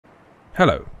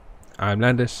Hello, I'm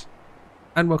Landis,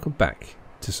 and welcome back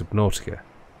to Subnautica.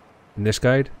 In this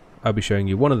guide, I'll be showing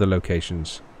you one of the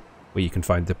locations where you can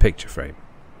find the picture frame.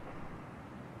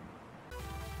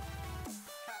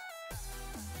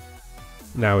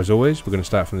 Now, as always, we're going to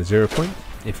start from the 0 point.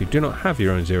 If you do not have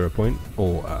your own 0 point,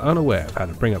 or are unaware of how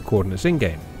to bring up coordinates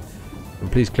in-game, then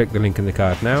please click the link in the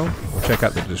card now, or check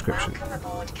out the description.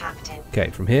 Okay,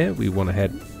 from here we want to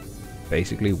head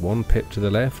basically one pip to the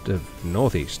left of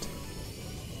northeast.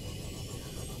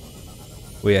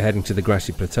 We are heading to the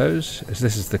grassy plateaus, as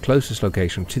this is the closest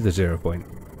location to the 0 point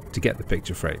to get the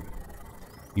picture frame.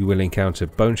 You will encounter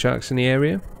bone sharks in the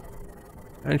area,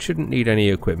 and shouldn't need any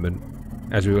equipment,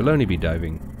 as we will only be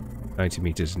diving 90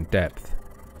 meters in depth.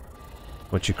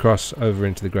 Once you cross over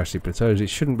into the grassy plateaus, it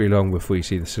shouldn't be long before you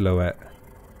see the silhouette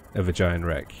of a giant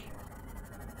wreck.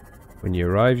 When you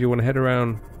arrive, you want to head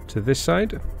around to this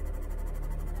side,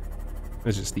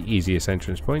 as it's the easiest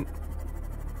entrance point.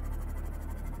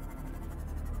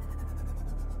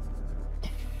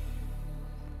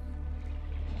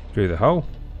 Through the hole,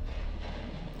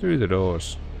 through the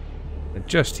doors, and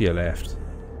just to your left,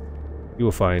 you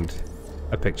will find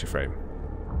a picture frame,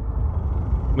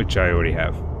 which I already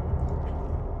have.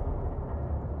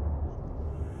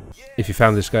 If you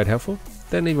found this guide helpful,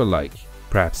 then leave a like,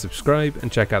 perhaps subscribe, and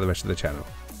check out the rest of the channel.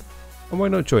 And why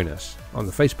not join us on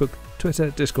the Facebook,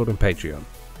 Twitter, Discord, and Patreon.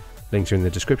 Links are in the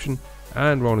description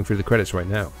and rolling through the credits right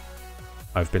now.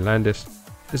 I've been Landis.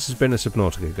 This has been a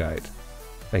Subnautica guide.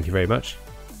 Thank you very much,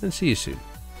 and see you soon.